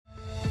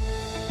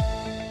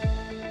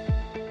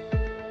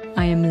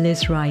I am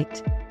Liz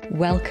Wright.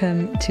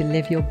 Welcome to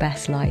Live Your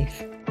Best Life.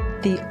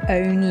 The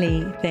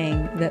only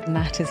thing that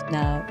matters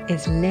now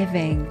is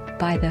living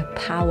by the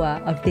power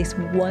of this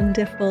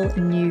wonderful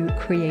new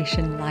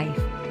creation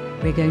life.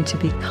 We're going to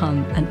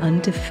become an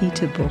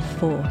undefeatable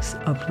force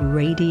of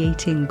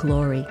radiating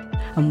glory,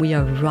 and we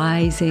are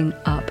rising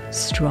up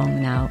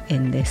strong now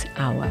in this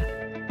hour.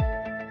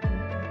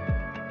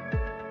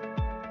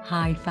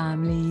 Hi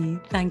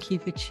family, thank you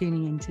for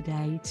tuning in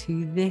today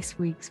to this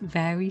week's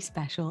very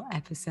special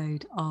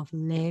episode of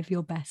Live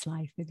Your Best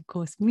Life with, of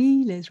course,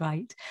 me, Liz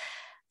Wright.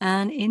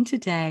 And in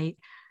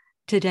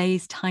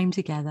today's time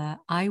together,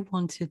 I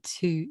wanted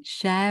to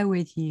share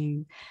with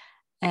you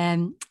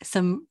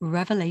some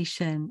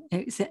revelation.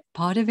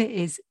 Part of it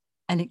is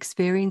an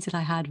experience that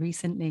I had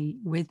recently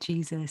with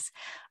Jesus.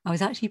 I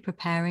was actually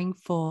preparing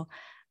for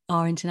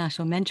our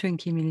international mentoring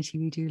community.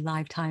 We do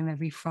live time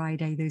every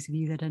Friday, those of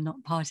you that are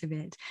not part of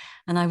it.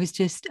 And I was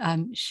just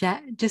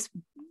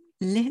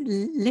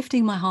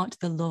lifting my heart to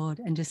the Lord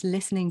and just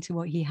listening to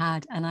what he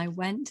had. And I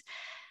went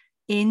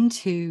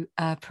into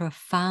a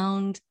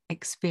profound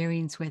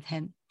experience with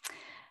him.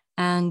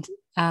 And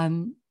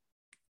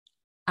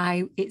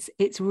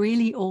it's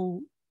really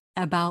all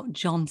about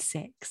John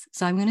 6.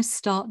 So I'm going to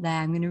start there.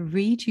 I'm going to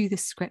read you the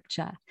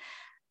scripture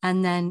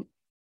and then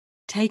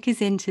take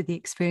us into the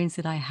experience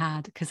that I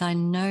had, because I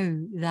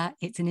know that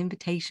it's an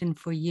invitation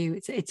for you.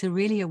 It's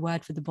really a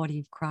word for the body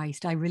of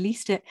Christ. I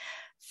released it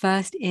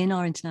first in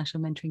our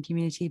international mentoring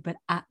community, but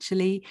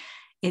actually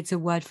it's a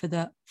word for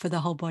the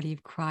whole body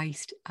of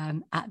Christ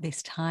at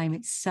this time.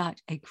 It's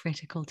such a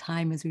critical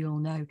time, as we all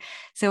know.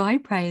 So I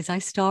pray as I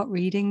start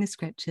reading the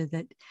scripture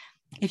that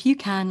if you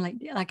can,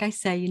 like I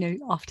say,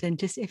 often,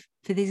 just if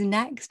for these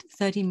next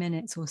 30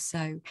 minutes or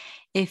so,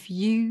 if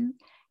you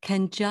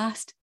can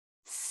just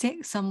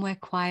sit somewhere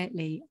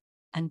quietly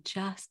and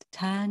just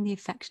turn the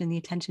affection and the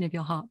attention of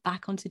your heart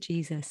back onto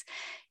Jesus.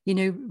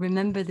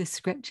 Remember the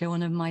scripture,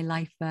 one of my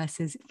life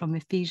verses from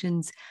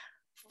Ephesians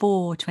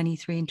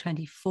 4:23 and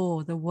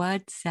 24. The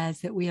word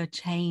says that we are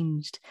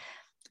changed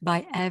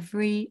by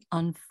every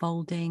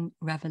unfolding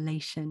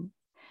revelation,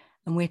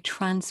 and we're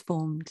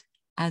transformed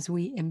as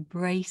we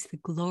embrace the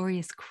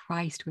glorious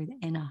Christ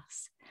within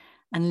us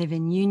and live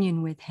in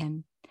union with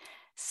him.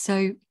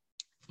 So,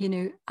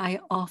 I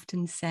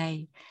often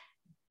say,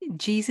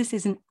 Jesus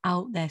isn't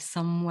out there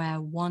somewhere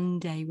one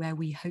day where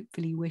we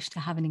hopefully wish to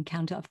have an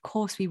encounter. Of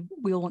course, we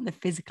all want the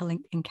physical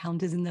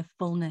encounters in the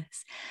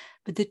fullness.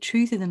 But the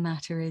truth of the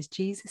matter is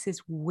Jesus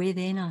is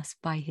within us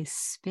by his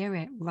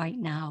Spirit right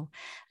now.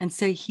 And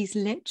so he's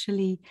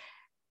literally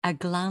a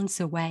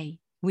glance away.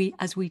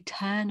 As we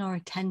turn our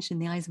attention,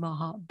 the eyes of our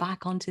heart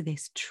back onto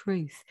this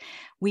truth,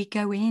 we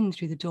go in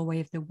through the doorway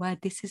of the word.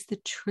 This is the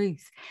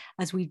truth.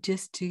 As we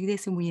just do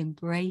this and we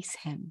embrace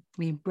him,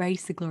 we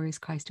embrace the glorious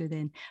Christ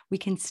within, we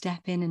can step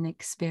in and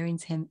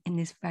experience him in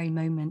this very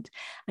moment.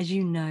 As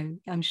you know,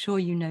 I'm sure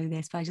you know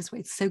this, but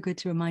it's so good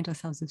to remind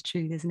ourselves of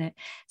truth, isn't it?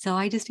 So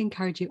I just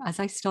encourage you, as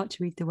I start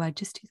to read the word,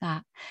 just do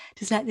that.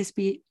 Just let this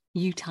be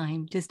you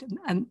time. Just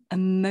a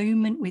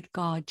moment with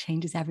God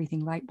changes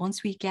everything, right?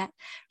 Once we get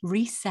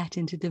reset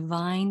into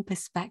divine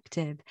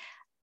perspective,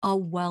 our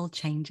world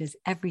changes,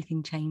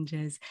 everything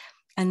changes.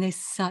 And there's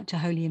such a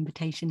holy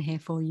invitation here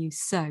for you.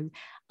 So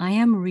I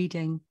am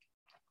reading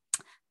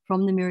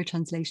from the Mirror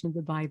translation of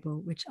the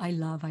Bible, which I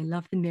love. I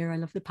love the Mirror, I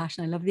love the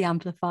Passion, I love the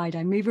Amplified.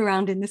 I move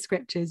around in the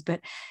scriptures, but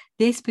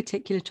this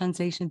particular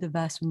translation of the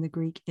verse from the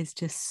Greek is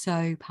just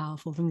so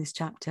powerful from this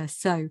chapter.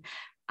 So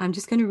I'm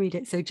just going to read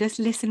it. So just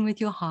listen with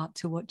your heart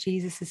to what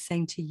Jesus is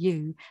saying to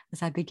you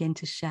as I begin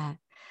to share.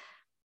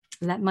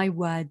 Let my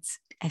words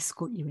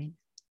escort you in.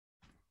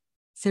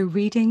 So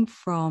reading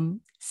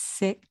from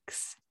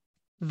 6,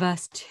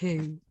 verse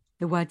 2,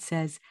 the word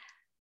says,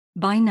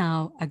 "By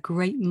now a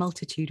great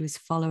multitude was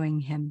following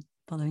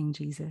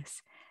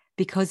Jesus,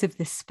 because of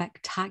the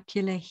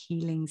spectacular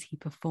healings he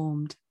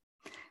performed."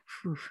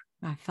 Whew.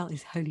 I felt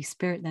his Holy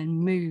Spirit then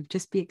move.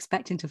 Just be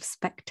expectant of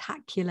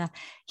spectacular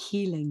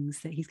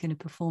healings that he's going to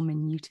perform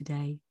in you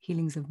today.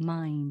 Healings of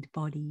mind,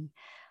 body,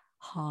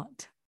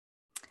 heart.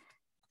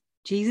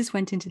 Jesus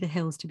went into the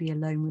hills to be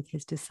alone with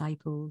his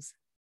disciples.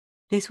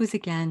 This was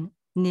again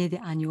near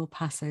the annual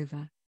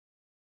Passover.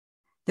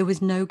 There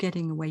was no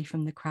getting away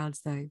from the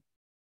crowds, though.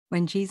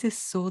 When Jesus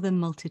saw the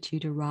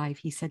multitude arrive,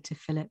 he said to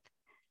Philip,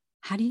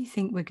 "How do you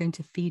think we're going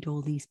to feed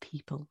all these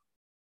people?"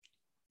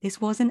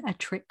 This wasn't a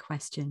trick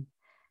question,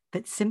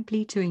 but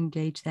simply to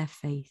engage their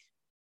faith.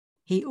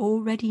 He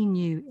already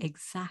knew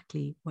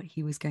exactly what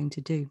he was going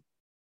to do.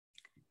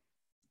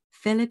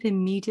 Philip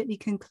immediately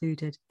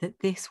concluded that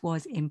this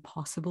was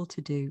impossible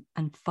to do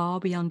and far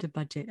beyond a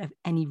budget of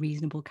any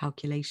reasonable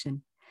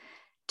calculation.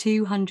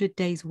 200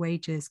 days'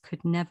 wages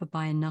could never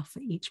buy enough for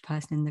each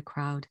person in the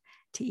crowd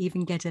to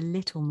even get a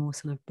little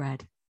morsel of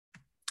bread.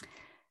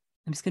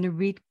 I'm just going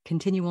to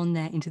continue on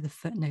there into the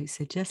footnotes,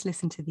 so just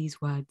listen to these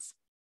words.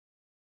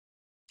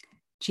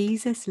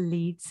 Jesus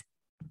leads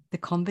the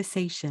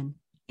conversation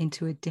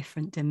into a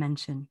different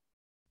dimension.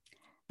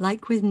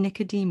 Like with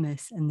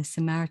Nicodemus and the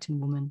Samaritan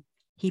woman,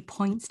 he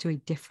points to a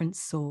different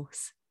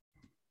source.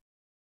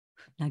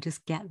 Now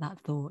just get that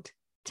thought.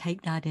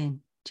 Take that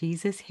in.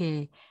 Jesus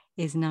here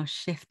is now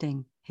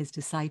shifting his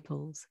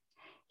disciples.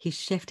 He's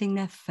shifting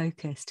their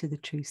focus to the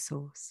true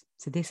source.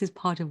 So this is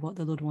part of what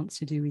the Lord wants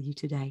to do with you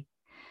today.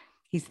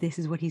 This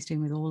is what he's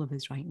doing with all of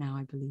us right now,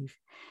 I believe.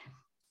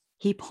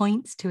 He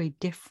points to a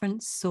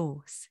different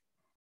source,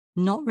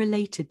 not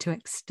related to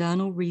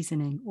external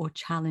reasoning or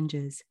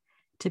challenges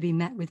to be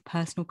met with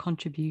personal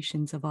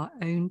contributions of our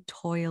own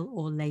toil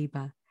or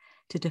labor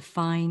to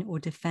define or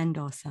defend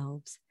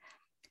ourselves,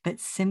 but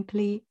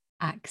simply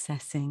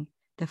accessing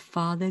the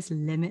Father's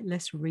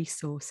limitless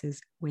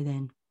resources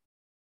within.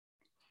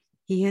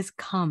 He has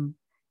come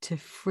to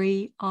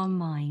free our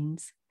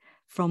minds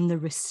from the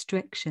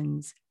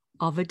restrictions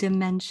of a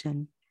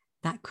dimension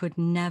that could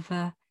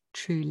never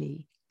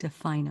truly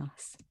define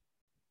us.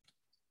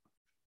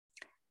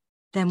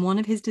 Then one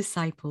of his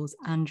disciples,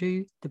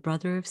 Andrew, the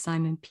brother of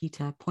Simon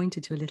Peter,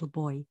 pointed to a little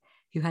boy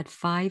who had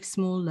 5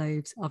 small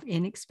loaves of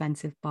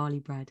inexpensive barley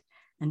bread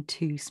and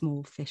 2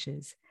 small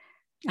fishes,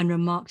 and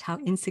remarked how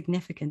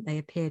insignificant they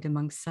appeared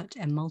among such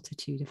a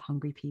multitude of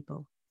hungry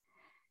people.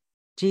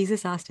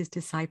 Jesus asked his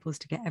disciples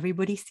to get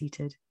everybody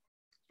seated.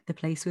 The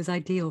place was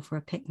ideal for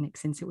a picnic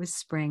since it was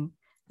spring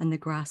and the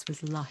grass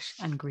was lush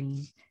and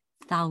green.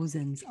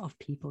 Thousands of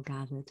people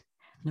gathered.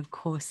 And of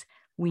course,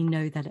 we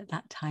know that at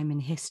that time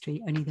in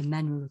history, only the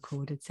men were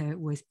recorded. So it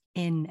was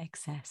in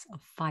excess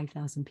of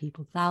 5,000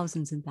 people,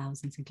 thousands and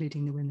thousands,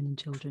 including the women and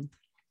children.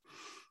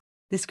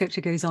 The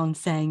scripture goes on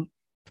saying,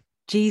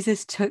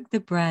 Jesus took the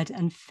bread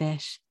and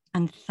fish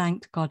and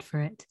thanked God for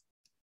it,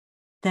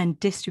 then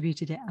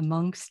distributed it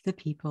amongst the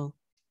people.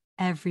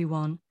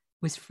 Everyone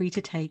was free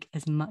to take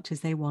as much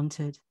as they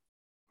wanted.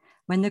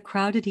 When the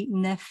crowd had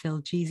eaten their fill,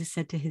 Jesus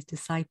said to his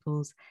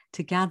disciples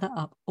to gather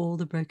up all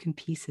the broken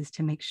pieces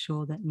to make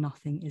sure that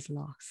nothing is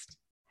lost.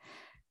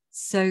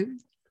 So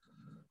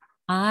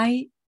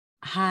I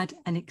had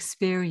an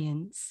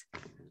experience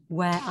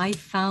where I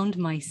found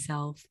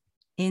myself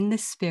in the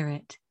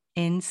spirit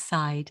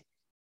inside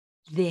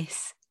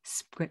this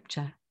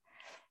scripture.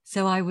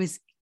 So I was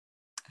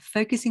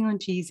focusing on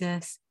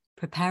Jesus,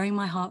 preparing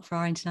my heart for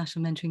our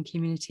international mentoring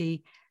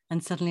community,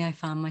 and suddenly I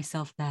found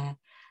myself there.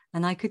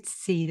 And I could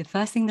see, the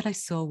first thing that I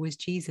saw was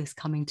Jesus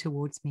coming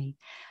towards me.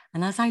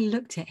 And as I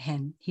looked at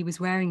him, he was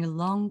wearing a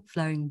long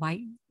flowing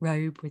white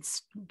robe with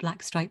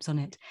black stripes on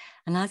it.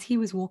 And as he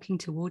was walking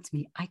towards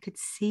me, I could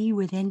see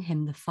within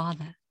him the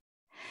Father.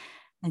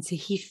 And so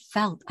he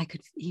felt like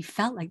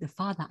the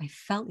Father. I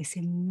felt this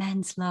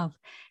immense love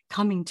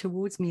coming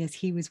towards me as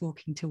he was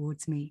walking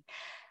towards me.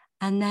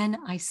 And then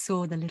I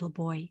saw the little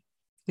boy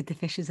with the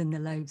fishes and the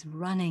loaves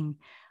running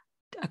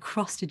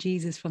across to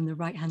Jesus from the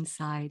right-hand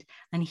side.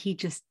 And he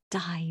just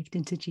dived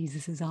into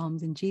Jesus's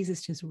arms, and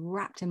Jesus just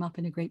wrapped him up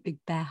in a great big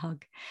bear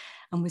hug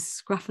and was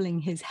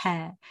scruffling his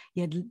hair.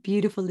 He had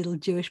beautiful little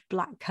Jewish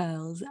black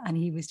curls, and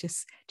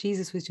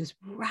Jesus was just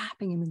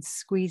wrapping him and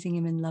squeezing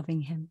him and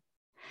loving him.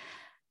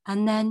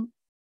 And then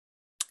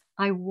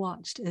I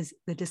watched as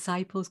the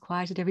disciples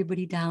quieted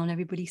everybody down,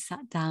 everybody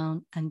sat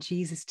down, and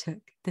Jesus took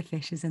the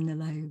fishes and the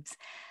loaves,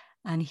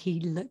 and he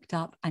looked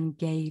up and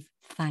gave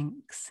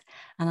thanks.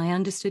 And I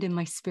understood in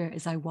my spirit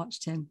as I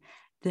watched him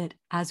that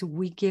as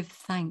we give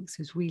thanks,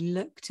 as we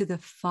look to the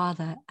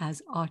Father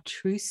as our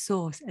true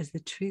source, as the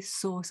true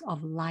source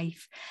of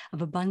life,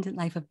 of abundant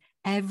life, of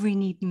every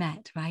need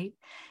met, right?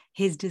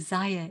 His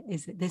desire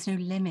is that there's no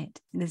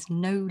limit. There's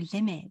no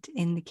limit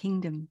in the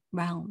kingdom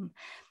realm.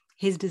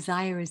 His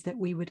desire is that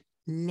we would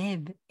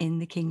live in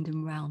the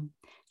kingdom realm,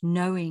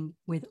 knowing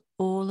with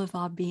all of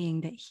our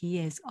being that he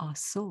is our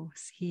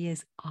source. He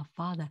is our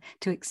Father,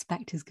 to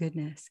expect his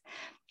goodness.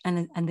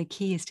 And the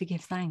key is to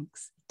give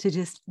thanks, to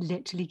just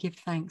literally give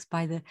thanks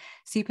by the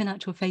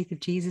supernatural faith of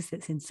Jesus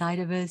that's inside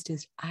of us,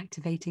 just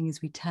activating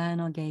as we turn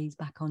our gaze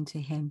back onto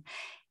him,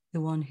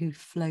 the one who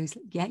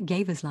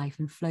gave us life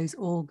and flows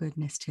all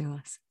goodness to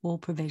us, all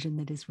provision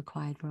that is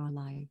required for our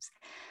lives.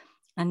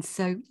 And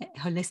so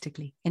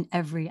holistically, in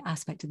every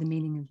aspect of the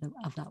meaning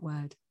of that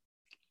word.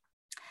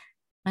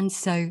 And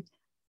so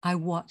I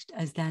watched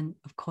as then,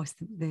 of course,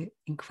 the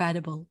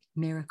incredible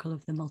miracle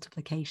of the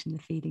multiplication, the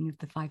feeding of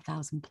the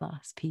 5,000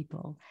 plus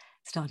people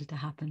started to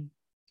happen.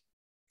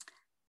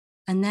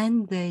 And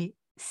then the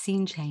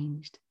scene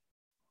changed,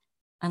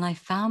 and I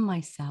found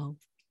myself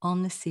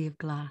on the sea of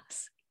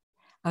glass.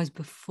 I was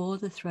before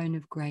the throne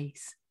of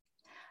grace,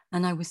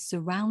 and I was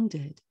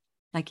surrounded,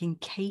 like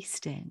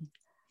encased in,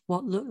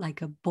 what looked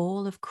like a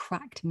ball of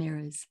cracked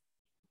mirrors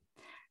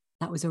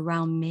that was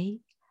around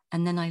me.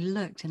 And then I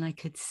looked and I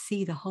could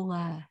see the whole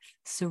earth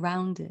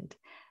surrounded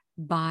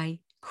by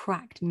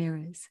cracked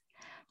mirrors,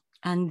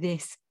 and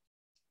this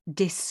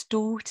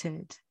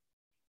distorted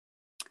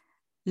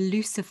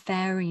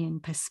Luciferian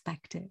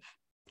perspective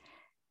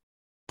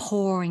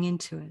pouring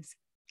into us.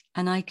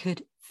 And I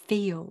could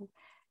feel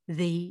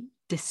the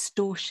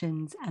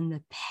distortions and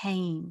the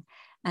pain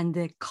and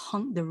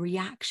the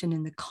reaction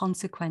and the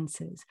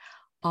consequences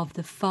of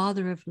the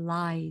father of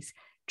lies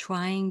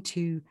trying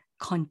to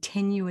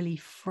continually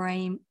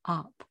frame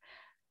up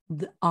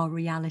our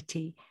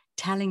reality,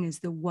 telling us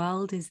the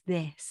world is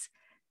this,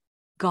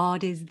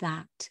 God is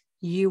that,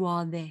 you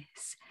are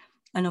this.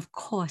 And of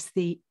course,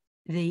 the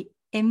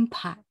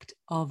impact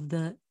of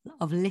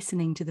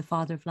listening to the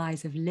father of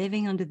lies, of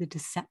living under the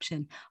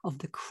deception of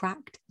the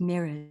cracked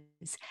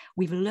mirrors.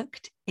 We've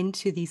looked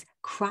into these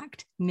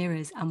cracked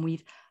mirrors and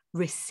we've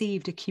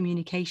received a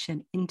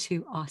communication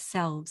into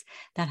ourselves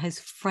that has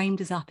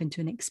framed us up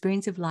into an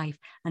experience of life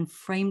and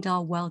framed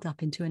our world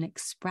up into an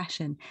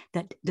expression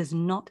that does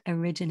not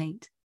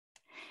originate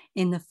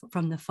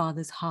from the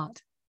Father's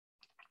heart.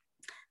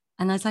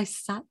 And as I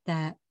sat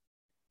there,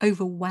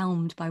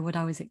 overwhelmed by what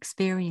I was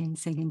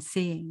experiencing and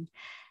seeing,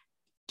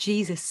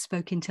 Jesus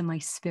spoke into my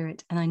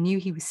spirit, and I knew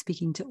he was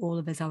speaking to all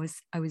of us. I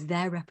was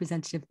their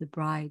representative of the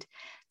bride,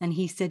 and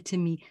he said to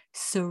me,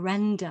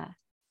 surrender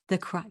the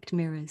cracked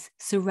mirrors,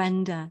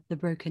 surrender the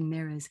broken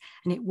mirrors.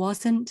 And it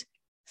wasn't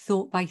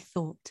thought by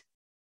thought,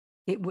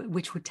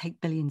 which would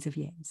take billions of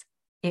years.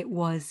 It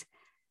was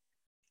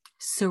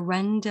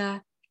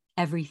surrender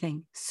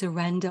everything,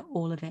 surrender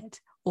all of it,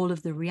 all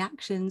of the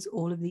reactions,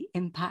 all of the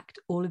impact,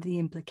 all of the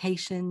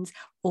implications,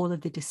 all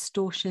of the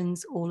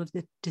distortions, all of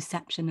the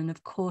deception. And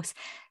of course,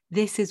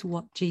 this is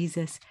what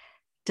Jesus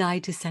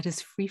died to set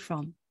us free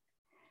from.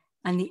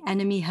 And the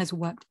enemy has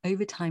worked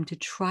overtime to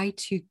try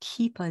to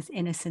keep us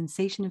in a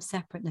sensation of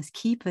separateness,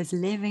 keep us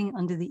living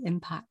under the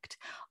impact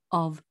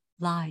of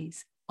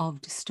lies,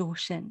 of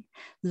distortion,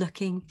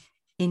 looking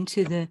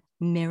into the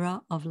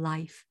mirror of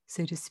life,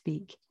 so to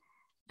speak,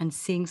 and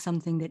seeing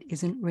something that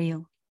isn't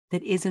real,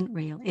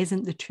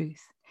 isn't the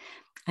truth.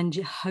 And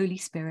Holy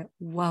Spirit,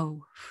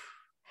 whoa.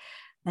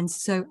 And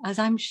so as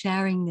I'm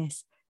sharing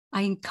this,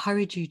 I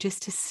encourage you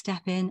just to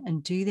step in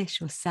and do this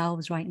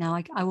yourselves right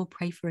now. I will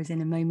pray for us in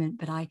a moment,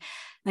 but I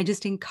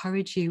just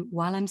encourage you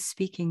while I'm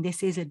speaking.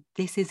 This is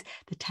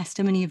the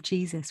testimony of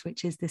Jesus,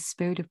 which is the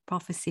spirit of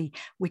prophecy,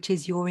 which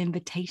is your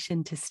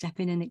invitation to step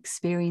in and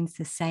experience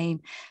the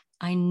same.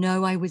 I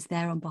know I was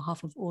there on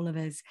behalf of all of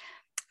us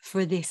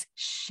for this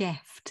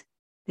shift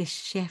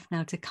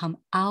now to come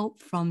out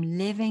from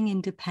living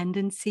in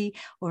dependency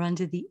or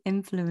under the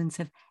influence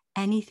of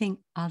anything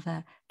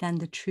other than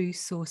the true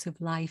source of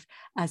life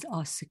as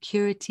our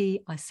security,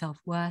 our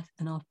self-worth,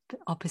 and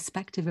our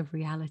perspective of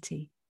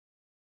reality.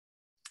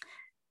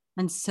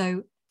 And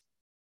so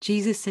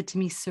Jesus said to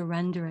me,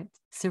 surrender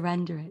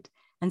it.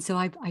 And so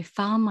I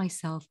found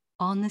myself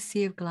on the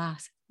sea of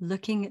glass,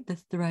 looking at the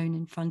throne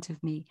in front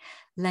of me,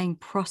 laying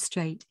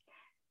prostrate,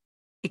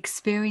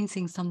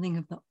 experiencing something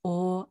of the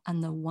awe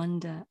and the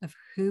wonder of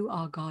who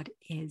our God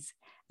is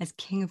as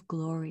King of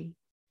glory,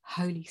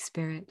 Holy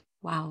Spirit.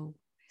 Wow.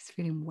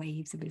 Feeling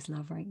waves of his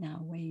love right now,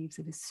 waves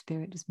of his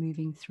spirit just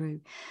moving through.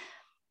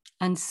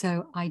 And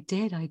so I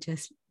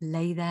just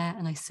lay there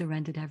and I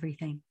surrendered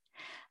everything.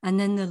 And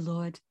then the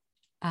Lord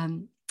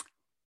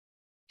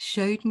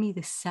showed me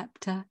the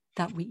scepter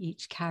that we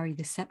each carry,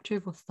 the scepter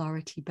of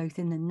authority, both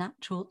in the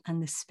natural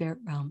and the spirit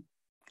realm.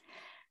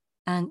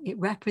 And it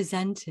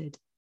represented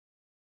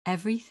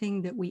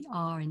everything that we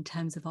are in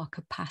terms of our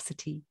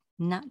capacity,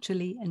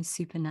 naturally and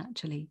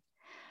supernaturally.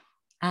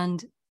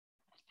 And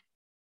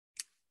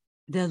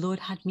the Lord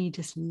had me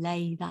just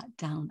lay that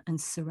down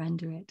and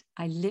surrender it.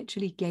 I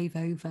literally gave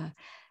over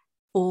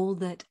all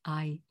that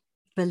I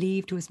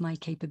believed was my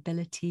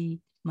capability,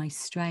 my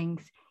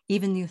strength,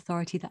 even the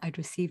authority that I'd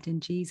received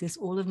in Jesus,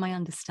 all of my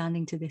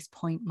understanding to this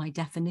point, my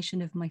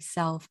definition of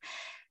myself,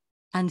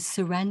 and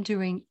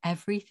surrendering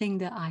everything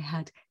that I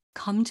had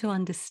come to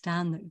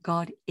understand that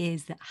God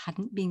is, that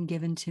hadn't been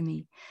given to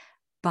me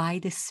by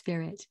the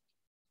Spirit,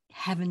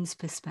 heaven's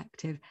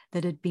perspective,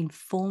 that had been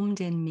formed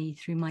in me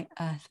through my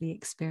earthly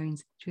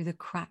experience, through the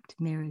cracked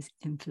mirror's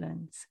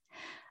influence.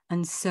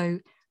 And so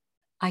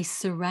I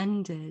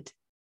surrendered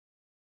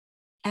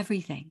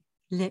everything,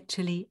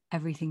 literally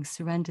everything,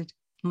 surrendered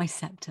my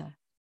scepter,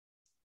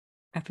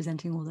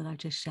 representing all that I've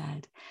just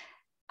shared.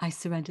 I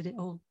surrendered it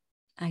all.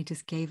 I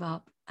just gave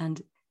up.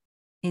 And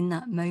in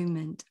that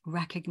moment,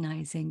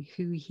 recognizing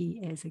who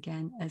he is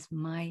again as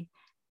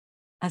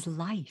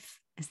life,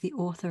 as the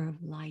author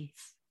of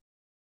life.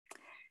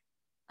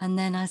 And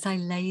then as I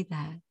lay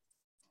there,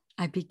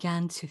 I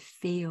began to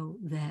feel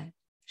the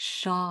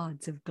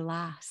shards of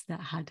glass that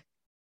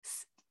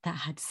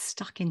had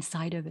stuck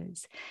inside of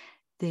us.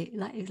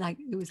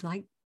 It was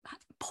like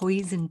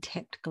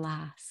poison-tipped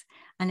glass.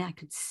 And I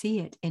could see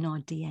it in our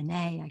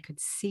DNA. I could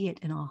see it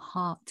in our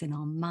hearts, in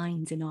our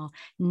minds, in our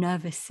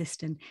nervous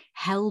system,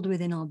 held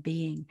within our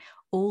being.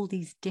 All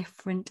these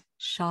different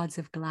shards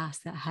of glass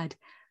that had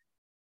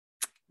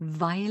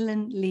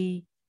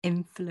violently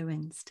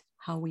influenced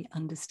how we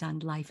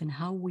understand life and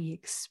how we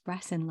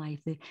express in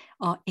life,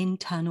 our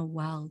internal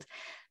world.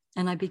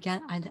 And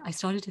I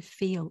started to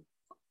feel,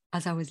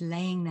 as I was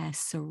laying there,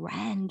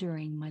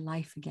 surrendering my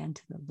life again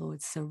to the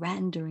Lord,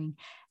 surrendering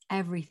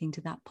everything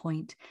to that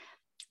point,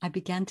 I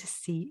began to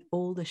see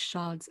all the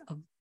shards of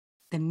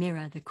the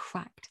mirror, the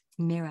cracked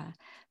mirror,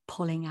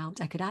 pulling out.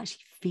 I could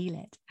actually feel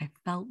it. I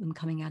felt them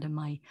coming out of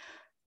my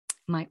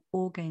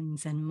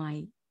organs and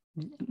my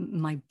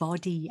my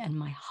body and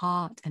my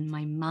heart and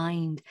my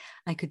mind.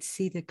 I could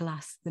see the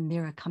glass, the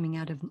mirror coming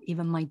out of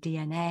even my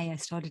DNA. I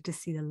started to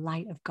see the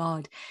light of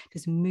God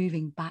just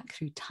moving back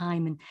through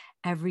time, and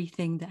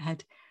everything that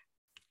had,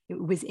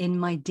 it was in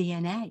my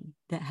DNA,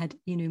 that had,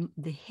 you know,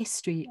 the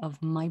history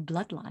of my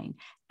bloodline,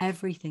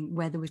 everything,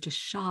 where there was just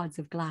shards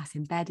of glass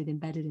embedded,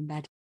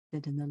 and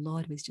the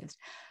Lord was just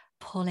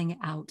pulling it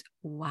out.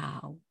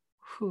 Wow.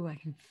 Whew, I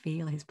can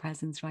feel his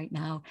presence right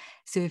now.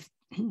 So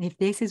if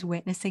this is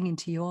witnessing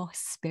into your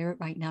spirit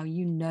right now,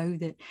 you know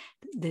that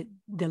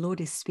the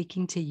Lord is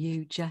speaking to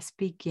you. Just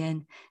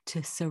begin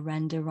to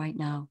surrender right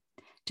now.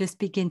 Just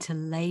begin to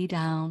lay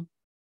down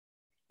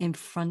in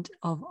front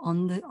of,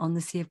 on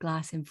the sea of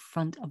glass, in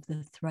front of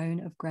the throne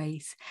of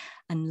grace,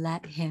 and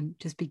let him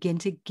just begin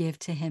to give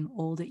to him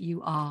all that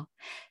you are.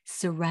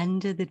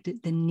 Surrender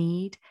the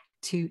need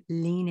to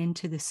lean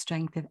into the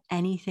strength of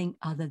anything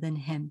other than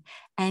him,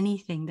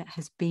 anything that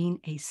has been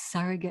a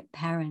surrogate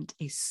parent,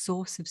 a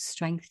source of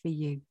strength for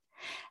you,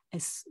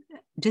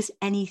 just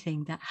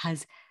anything that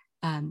has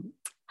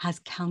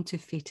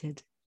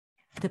counterfeited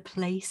the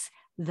place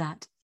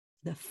that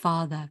the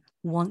Father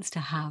wants to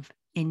have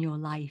in your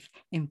life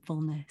in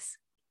fullness.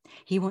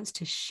 He wants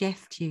to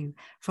shift you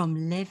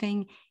from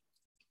living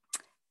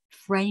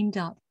framed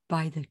up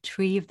by the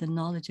tree of the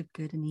knowledge of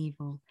good and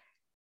evil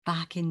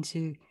back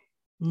into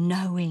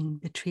knowing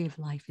the tree of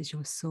life as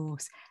your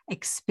source,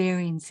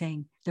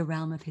 experiencing the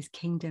realm of his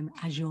kingdom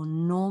as your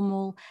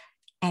normal,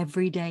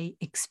 everyday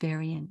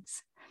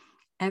experience.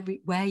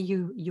 Where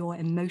your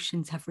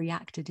emotions have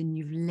reacted and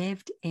you've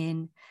lived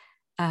in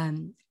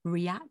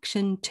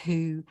reaction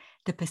to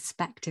the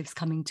perspectives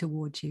coming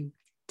towards you,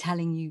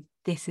 telling you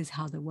this is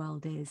how the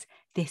world is,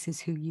 this is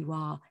who you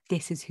are,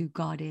 this is who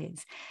God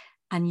is,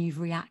 and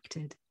you've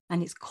reacted.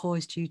 And it's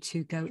caused you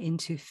to go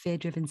into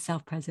fear-driven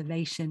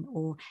self-preservation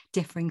or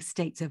differing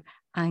states of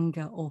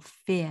anger or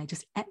fear.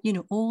 Just, you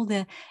know, all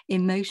the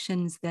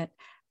emotions that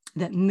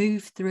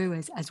move through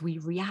us as we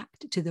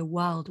react to the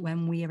world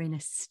when we are in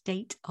a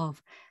state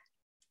of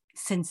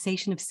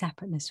sensation of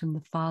separateness from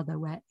the Father,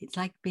 where it's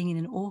like being in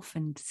an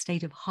orphaned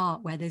state of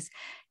heart, where there's,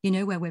 you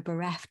know, where we're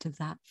bereft of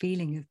that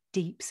feeling of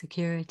deep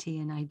security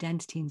and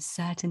identity and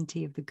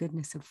certainty of the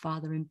goodness of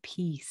Father and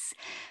peace.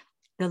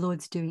 The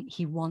Lord's doing,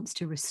 he wants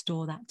to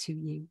restore that to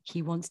you.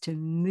 He wants to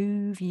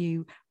move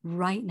you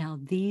right now.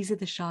 These are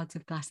the shards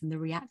of glass and the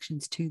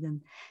reactions to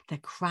them, the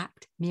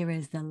cracked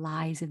mirrors, the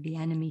lies of the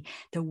enemy,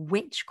 the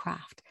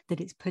witchcraft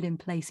that it's put in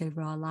place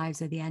over our lives,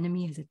 where the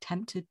enemy has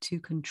attempted to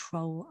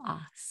control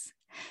us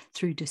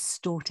through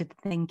distorted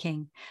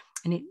thinking.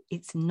 And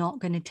it's not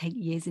going to take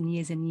years and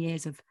years and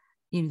years of,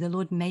 you know, the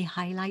Lord may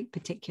highlight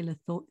particular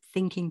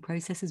thinking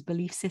processes,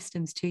 belief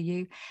systems to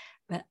you,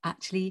 but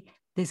actually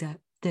there's a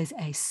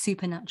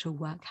supernatural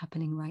work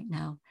happening right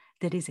now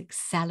that is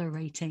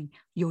accelerating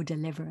your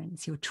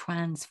deliverance, your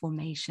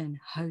transformation.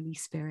 Holy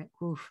Spirit,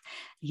 oof,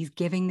 he's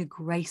giving the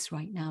grace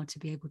right now to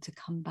be able to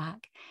come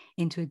back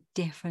into a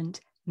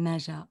different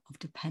measure of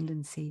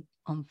dependency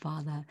on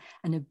Father,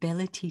 an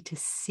ability to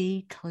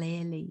see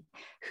clearly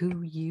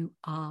who you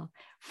are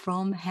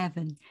from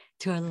heaven,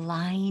 to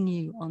align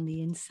you on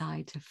the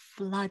inside, to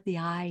flood the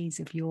eyes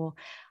of your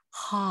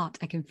heart.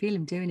 I can feel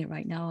him doing it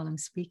right now while I'm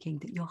speaking,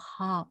 that your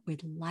heart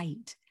with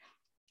light.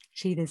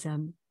 Actually, there's I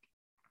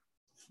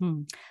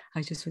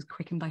just was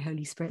quickened by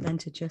Holy Spirit then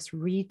to just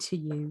read to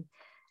you,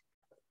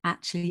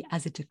 actually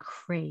as a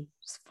decree,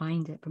 just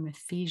find it from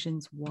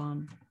Ephesians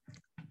 1.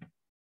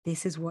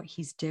 This is what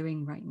he's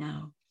doing right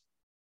now.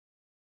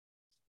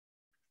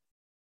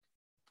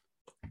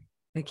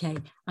 Okay,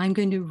 I'm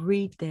going to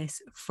read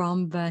this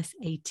from verse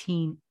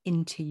 18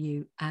 into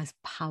you as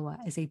power,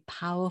 as a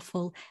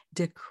powerful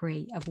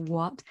decree of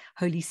what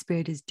Holy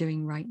Spirit is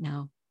doing right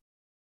now.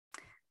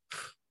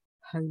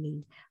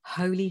 Holy,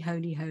 holy,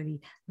 holy,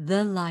 holy.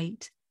 The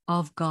light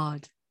of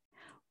God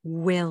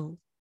will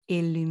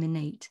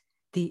illuminate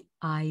the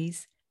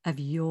eyes of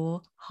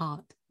your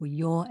heart or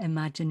your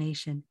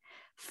imagination,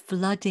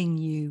 flooding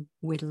you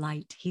with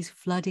light. He's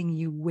flooding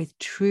you with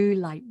true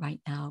light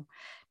right now.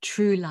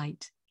 True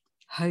light.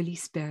 Holy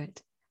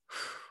Spirit,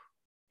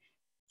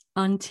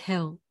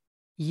 until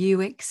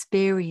you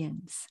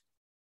experience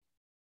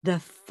the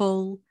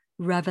full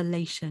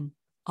revelation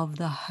of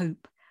the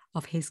hope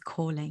of his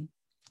calling.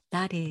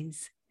 That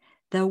is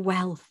the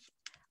wealth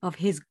of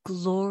his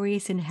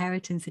glorious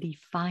inheritance that he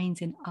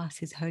finds in us,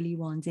 his holy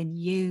ones, in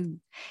you,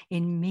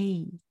 in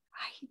me.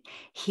 Right?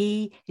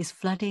 He is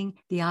flooding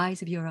the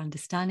eyes of your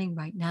understanding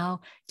right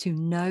now to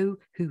know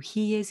who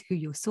he is, who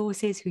your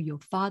source is, who your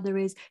Father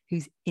is,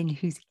 in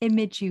whose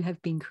image you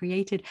have been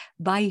created,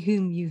 by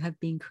whom you have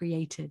been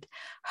created.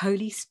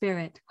 Holy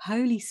Spirit,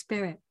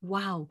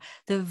 wow,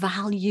 the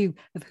value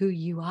of who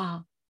you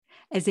are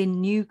as a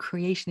new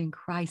creation in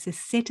Christ, a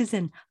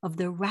citizen of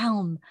the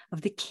realm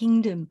of the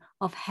kingdom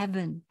of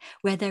heaven,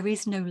 where there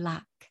is no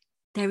lack.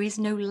 There is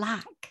no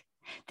lack.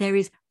 There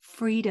is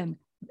freedom,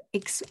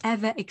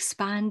 ever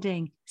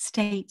expanding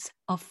states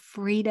of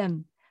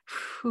freedom.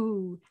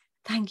 Whew.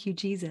 Thank you,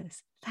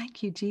 Jesus.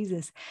 Thank you,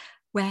 Jesus.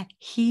 Where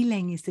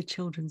healing is the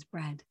children's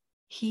bread.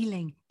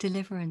 healing,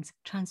 deliverance,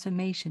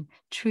 transformation,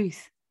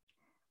 truth.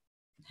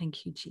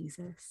 Thank you,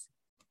 Jesus.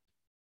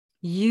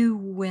 You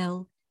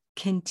will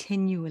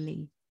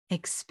continually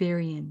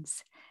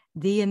experience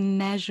the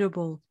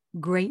immeasurable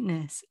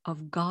greatness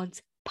of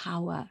God's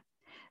power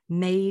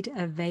made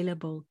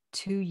available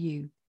to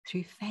you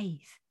through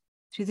faith,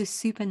 through the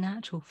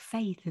supernatural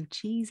faith of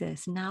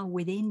Jesus now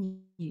within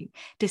you,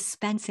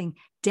 dispensing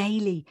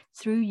daily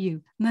through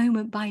you,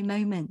 moment by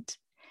moment,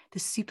 the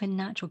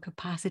supernatural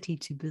capacity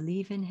to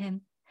believe in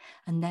him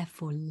and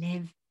therefore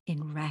live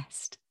in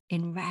rest.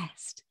 In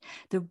rest.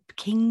 The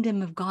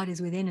kingdom of God is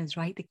within us,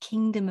 right? The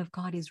kingdom of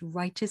God is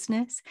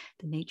righteousness,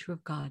 the nature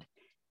of God,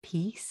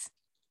 peace,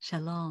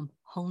 shalom,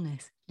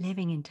 wholeness,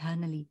 living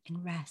internally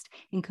in rest,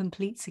 in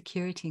complete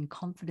security and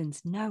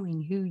confidence,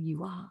 knowing who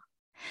you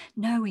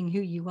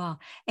are,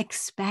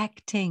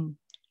 expecting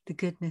the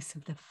goodness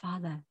of the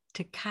Father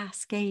to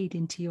cascade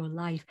into your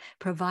life,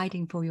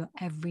 providing for your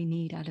every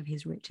need out of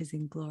his riches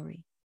in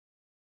glory.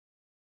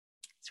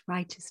 It's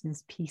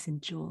righteousness, peace,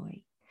 and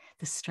joy.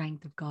 The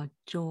strength of God,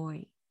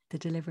 joy, the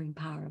delivering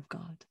power of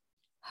God,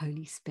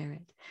 Holy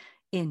Spirit,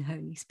 in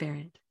Holy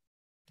Spirit.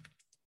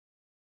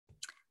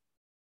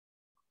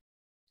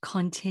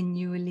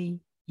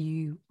 Continually,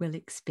 you will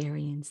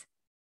experience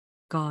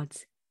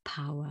God's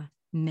power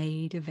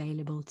made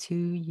available to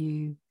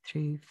you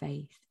through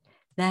faith.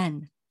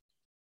 Then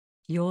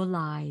your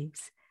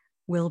lives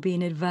will be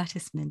an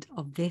advertisement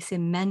of this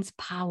immense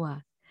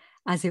power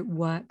as it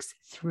works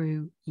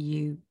through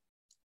you.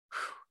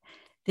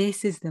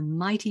 This is the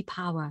mighty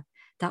power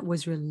that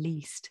was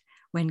released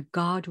when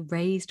God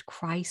raised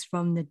Christ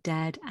from the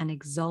dead and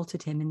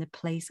exalted him in the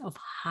place of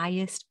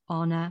highest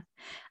honor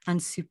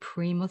and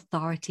supreme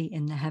authority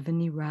in the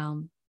heavenly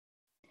realm.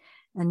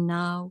 And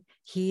now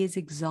he is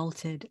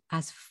exalted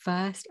as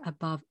first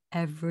above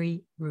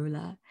every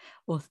ruler,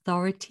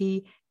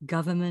 authority,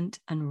 government,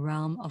 and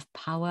realm of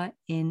power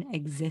in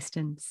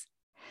existence.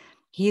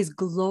 He is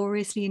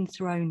gloriously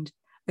enthroned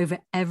over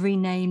every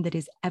name that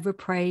is ever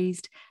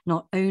praised,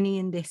 not only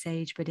in this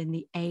age, but in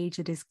the age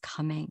that is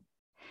coming.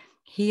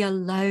 He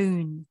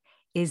alone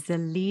is the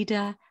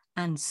leader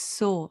and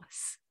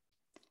source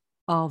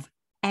of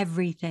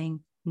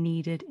everything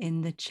needed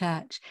in the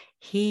church.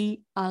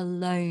 He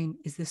alone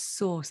is the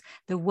source.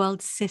 The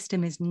world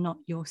system is not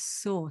your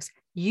source.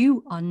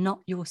 You are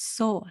not your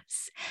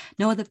source.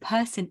 No other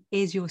person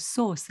is your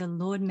source. The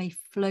Lord may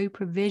flow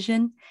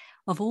provision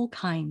of all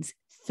kinds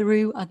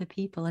through other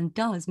people and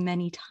does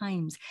many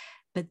times,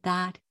 but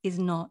that is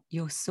not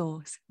your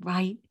source,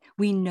 right?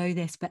 We know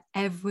this, but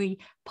every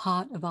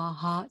part of our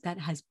heart that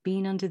has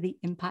been under the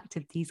impact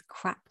of these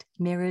cracked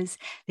mirrors,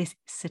 this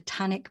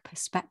satanic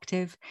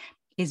perspective,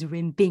 is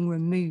being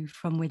removed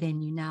from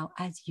within you now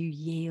as you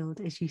yield,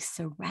 as you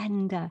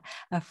surrender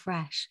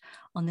afresh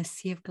on the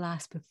sea of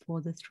glass before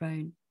the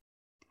throne.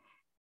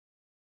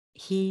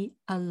 He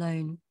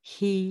alone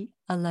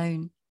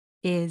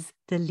is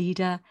the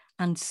leader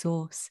and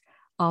source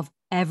of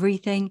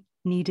everything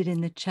needed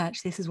in the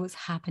church. This is what's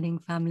happening,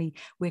 family.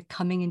 We're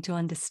coming into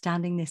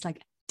understanding this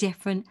like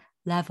different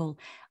level.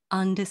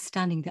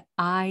 Understanding, the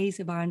eyes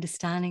of our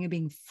understanding are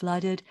being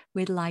flooded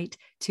with light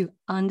to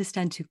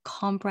understand, to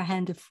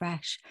comprehend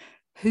afresh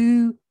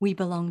who we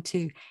belong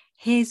to,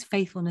 his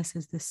faithfulness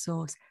as the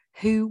source,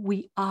 who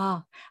we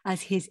are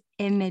as his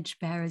image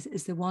bearers,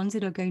 as the ones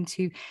that are going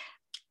to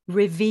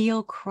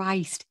reveal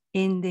Christ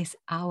in this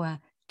hour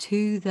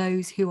to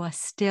those who are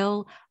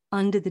still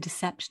under the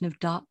deception of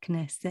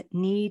darkness, that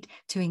need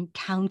to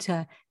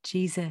encounter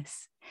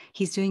Jesus.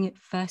 He's doing it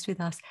first with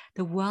us.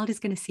 The world is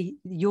going to see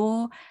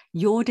your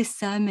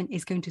discernment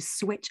is going to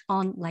switch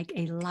on like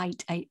a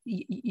light.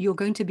 You're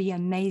going to be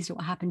amazed at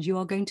what happens. You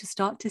are going to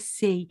start to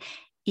see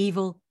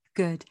evil,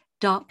 good,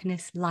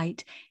 darkness,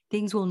 light.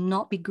 Things will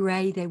not be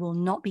gray. They will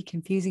not be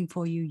confusing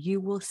for you. You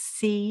will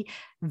see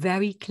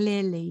very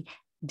clearly,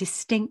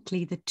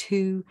 distinctly, the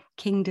two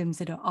kingdoms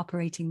that are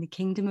operating, the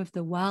kingdom of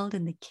the world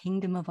and the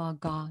kingdom of our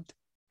God.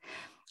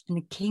 And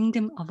the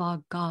kingdom of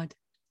our God,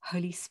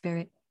 Holy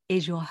Spirit,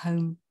 is your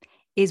home,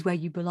 is where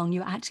you belong.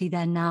 You're actually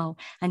there now.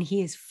 And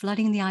he is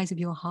flooding the eyes of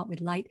your heart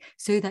with light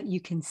so that you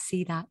can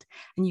see that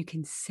and you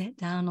can sit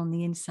down on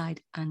the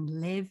inside and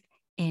live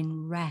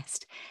in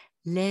rest,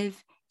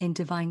 live in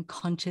divine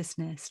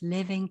consciousness,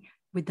 living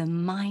with the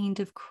mind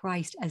of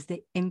Christ as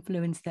the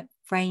influence that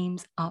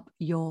frames up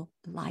your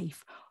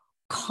life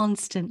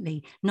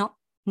constantly,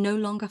 no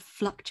longer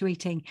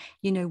fluctuating.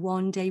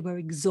 One day we're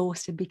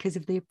exhausted because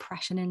of the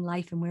oppression in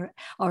life and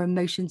our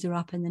emotions are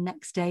up, and the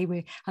next day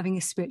we're having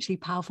a spiritually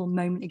powerful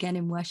moment again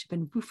in worship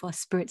and woof, our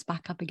spirit's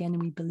back up again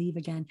and we believe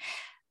again.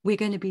 We're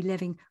going to be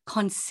living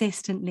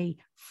consistently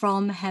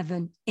from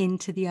heaven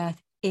into the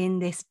earth in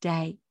this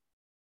day.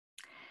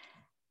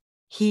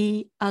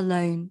 He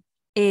alone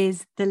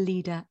is the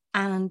leader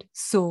and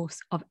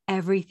source of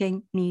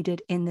everything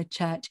needed in the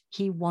church.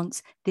 He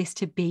wants this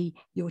to be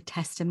your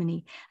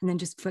testimony. And then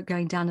just for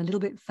going down a little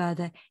bit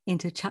further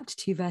into chapter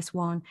 2, verse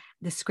 1,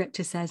 the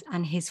scripture says,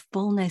 and his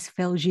fullness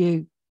fills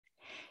you.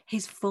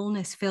 His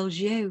fullness fills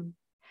you.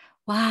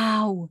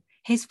 Wow.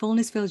 His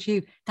fullness fills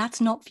you.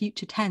 That's not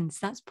future tense,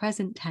 that's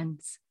present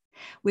tense.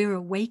 We're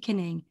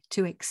awakening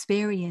to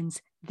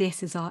experience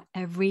this is our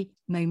every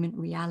moment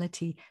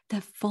reality,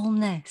 the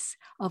fullness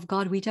of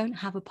God. We don't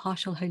have a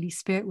partial Holy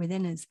Spirit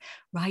within us,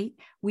 right?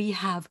 We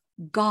have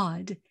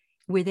God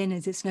within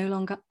us. It's no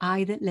longer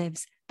I that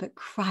lives, but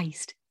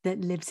Christ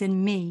that lives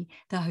in me,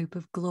 the hope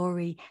of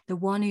glory. The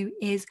one who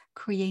is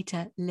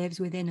creator lives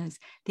within us.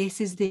 This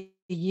is the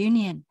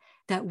union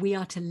that we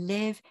are to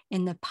live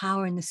in the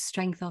power and the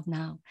strength of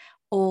now,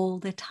 all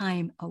the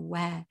time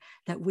aware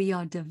that we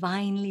are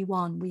divinely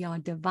one, we are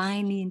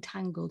divinely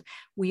entangled,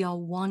 we are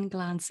one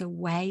glance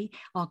away.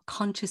 Our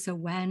conscious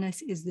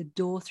awareness is the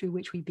door through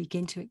which we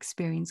begin to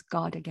experience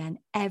God again.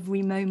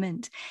 Every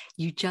moment,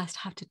 you just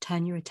have to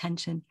turn your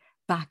attention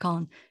back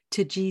on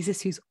to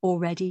Jesus, who's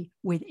already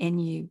within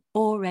you,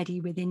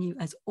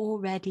 has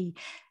already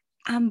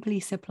amply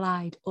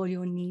supplied all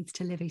your needs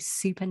to live a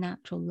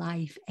supernatural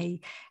life,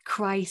 a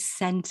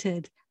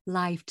Christ-centered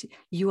life.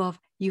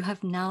 You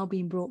have now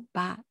been brought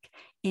back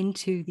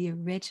into the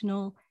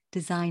original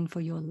design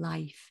for your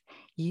life.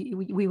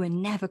 We were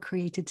never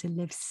created to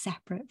live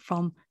separate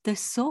from the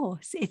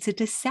source. It's a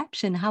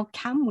deception. How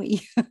can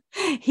we?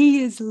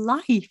 He is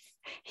life.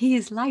 He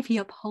is life. He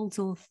upholds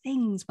all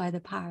things by the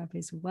power of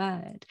his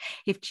word.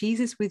 If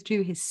Jesus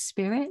withdrew his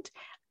spirit,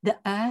 the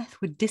earth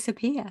would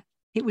disappear.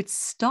 It would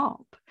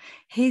stop.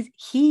 He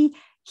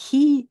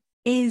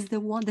is the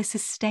one, the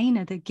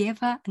sustainer, the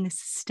giver and the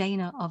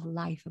sustainer of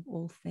life, of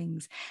all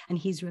things. And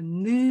he's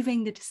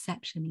removing the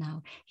deception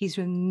now. He's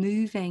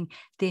removing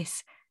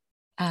this,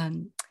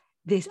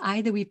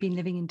 either we've been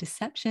living in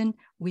deception,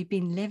 we've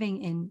been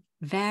living in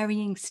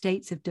varying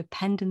states of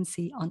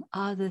dependency on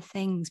other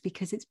things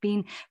because it's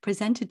been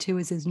presented to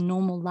us as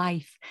normal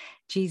life.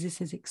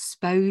 Jesus is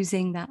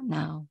exposing that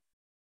now.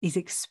 He's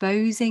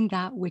exposing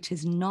that which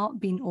has not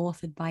been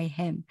authored by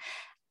him.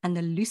 And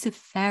the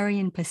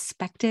Luciferian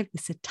perspective, the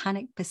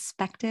satanic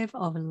perspective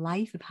of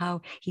life, of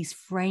how he's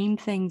framed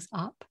things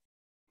up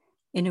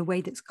in a way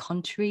that's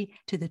contrary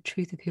to the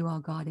truth of who our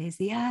God is.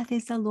 The earth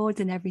is the Lord's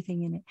and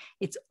everything in it.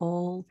 It's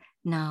all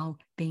now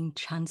being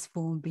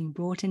transformed, being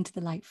brought into the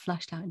light,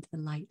 flushed out into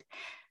the light,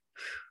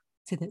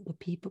 so that the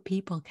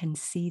people can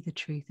see the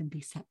truth and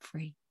be set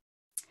free.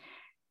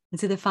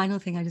 And so the final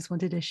thing I just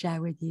wanted to share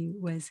with you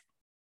was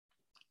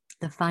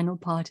the final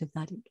part of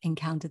that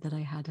encounter that I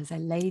had as I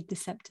laid the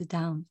scepter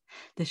down,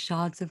 the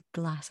shards of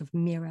glass, of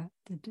mirror,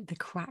 the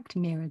cracked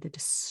mirror, the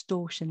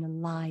distortion, the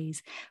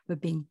lies were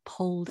being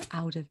pulled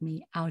out of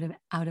me, out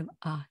of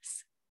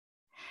us.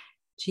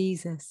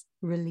 Jesus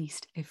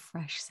released a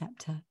fresh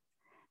scepter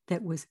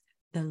that was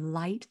the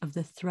light of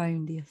the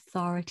throne, the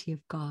authority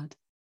of God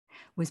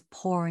was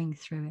pouring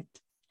through it.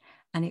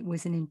 And it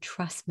was an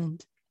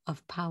entrustment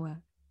of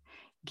power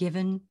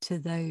given to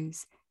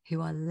those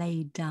who are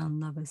laid down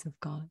lovers of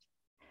God.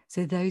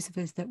 So those of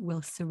us that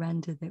will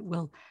surrender, that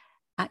will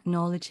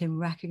acknowledge him,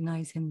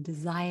 recognize him,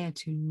 desire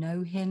to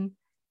know him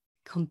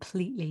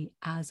completely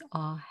as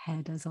our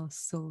head, as our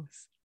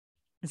source,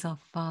 as our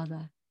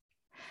Father,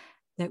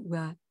 that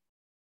will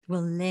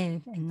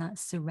live in that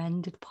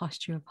surrendered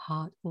posture of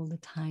heart all the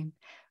time.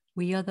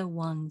 We are the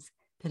ones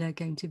that are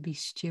going to be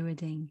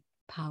stewarding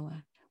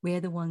power. We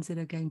are the ones that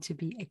are going to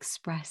be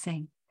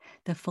expressing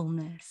the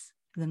fullness,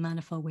 the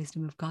manifold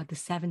wisdom of God, the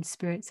seven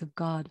spirits of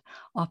God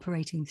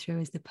operating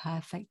through as the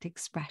perfect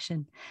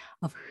expression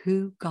of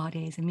who God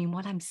is. I mean,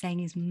 what I'm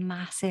saying is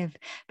massive,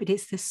 but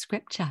it's the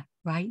scripture,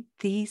 right?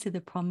 These are the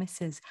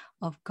promises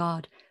of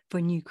God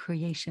for new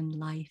creation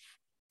life.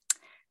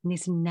 And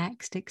this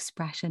next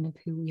expression of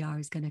who we are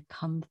is going to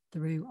come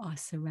through our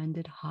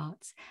surrendered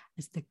hearts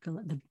as the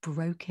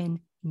broken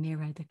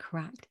mirror, the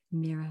cracked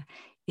mirror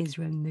is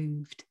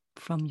removed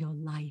from your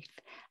life,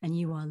 and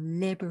you are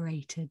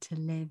liberated to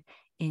live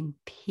in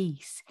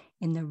peace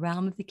in the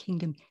realm of the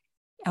kingdom,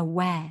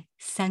 aware,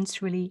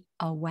 sensorily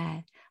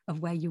aware of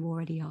where you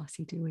already are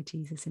seated with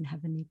Jesus in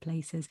heavenly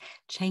places,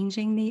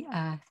 changing the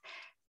earth,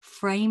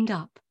 framed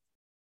up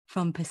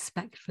from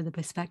the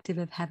perspective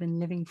of heaven,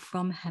 living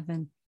from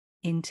heaven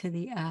into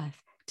the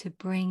earth to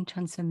bring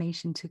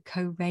transformation, to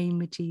co-reign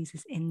with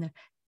Jesus in the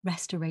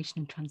restoration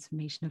and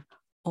transformation of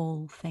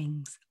all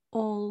things,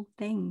 all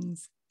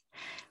things.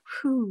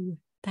 Whew.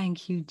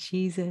 Thank you,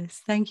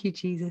 Jesus. Thank you,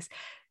 Jesus.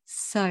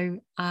 So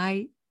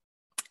I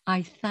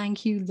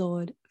thank you,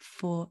 Lord,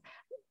 for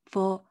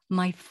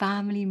my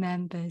family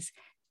members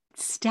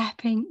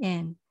stepping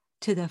in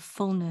to the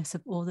fullness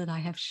of all that I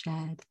have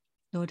shared.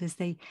 Lord,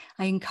 I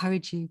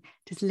encourage you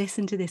to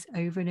listen to this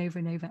over and over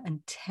and over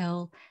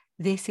until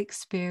this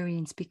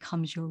experience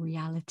becomes your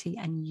reality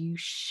and you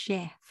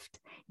shift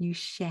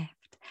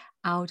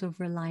out of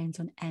reliance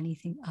on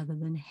anything other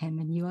than him.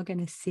 And you are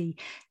going to see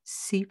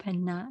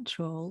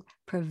supernatural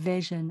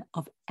provision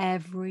of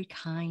every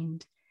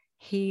kind: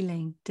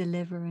 healing,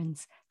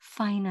 deliverance,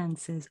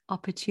 finances,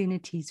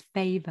 opportunities,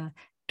 favor,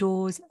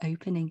 doors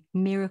opening,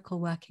 miracle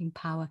working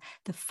power,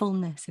 the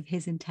fullness of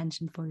his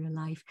intention for your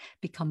life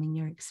becoming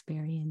your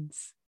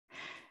experience.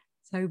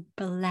 So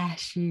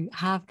bless you.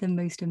 Have the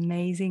most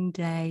amazing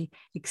day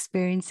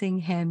experiencing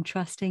him,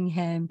 trusting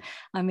him.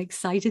 I'm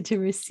excited to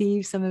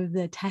receive some of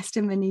the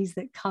testimonies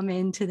that come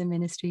into the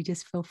ministry.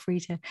 Just feel free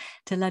to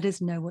let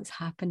us know what's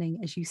happening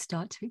as you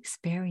start to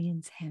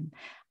experience him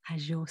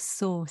as your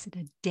source at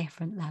a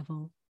different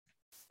level.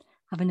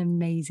 Have an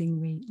amazing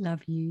week.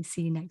 Love you.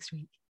 See you next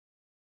week.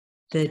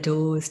 The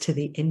doors to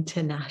the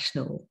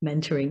international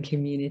mentoring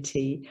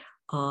community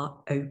are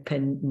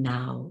open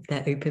now.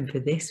 They're open for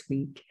this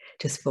week,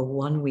 just for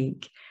 1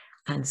 week.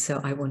 And so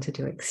I wanted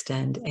to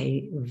extend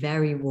a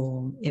very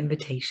warm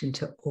invitation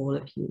to all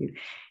of you.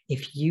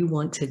 If you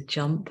want to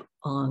jump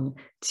on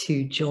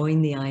to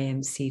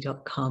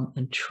jointheimc.com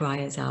and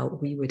try us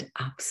out, we would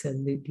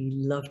absolutely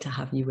love to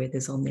have you with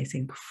us on this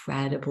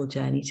incredible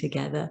journey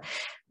together.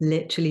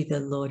 Literally,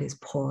 the Lord is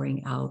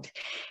pouring out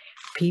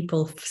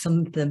people, some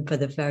of them for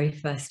the very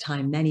first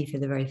time, many for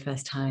the very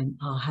first time,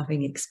 are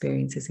having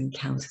experiences,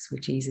 encounters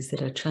with Jesus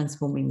that are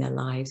transforming their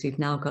lives. We've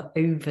now got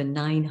over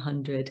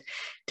 900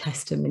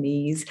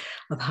 testimonies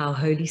of how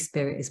Holy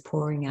Spirit is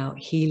pouring out,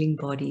 healing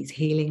bodies,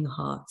 healing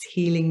hearts,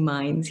 healing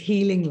minds,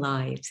 healing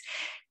lives,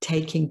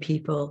 taking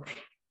people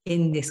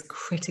in this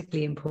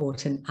critically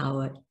important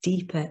hour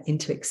deeper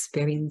into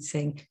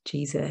experiencing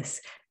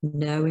Jesus,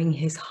 knowing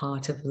his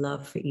heart of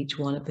love for each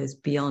one of us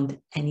beyond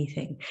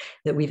anything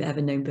that we've ever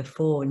known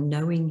before,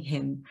 knowing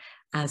him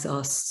as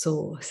our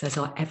source, as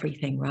our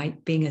everything,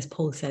 right? Being, as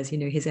Paul says, you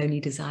know, his only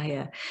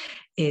desire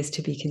is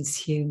to be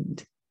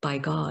consumed by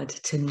God,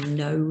 to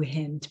know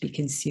him, to be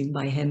consumed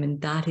by him. And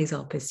that is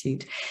our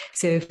pursuit.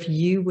 So if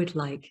you would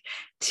like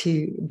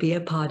to be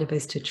a part of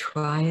us, to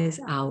try us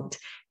out,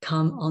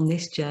 come on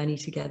this journey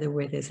together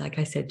with us. Like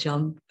I said,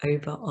 jump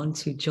over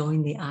onto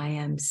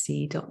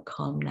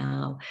jointheimc.com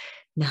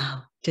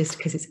now, just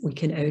because we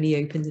can only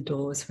open the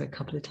doors for a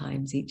couple of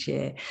times each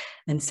year.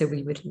 And so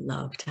we would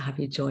love to have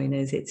you join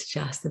us. It's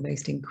just the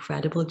most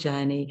incredible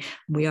journey.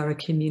 We are a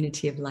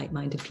community of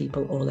like-minded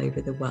people all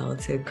over the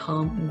world. So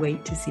can't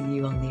wait to see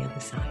you on the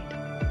other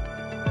side.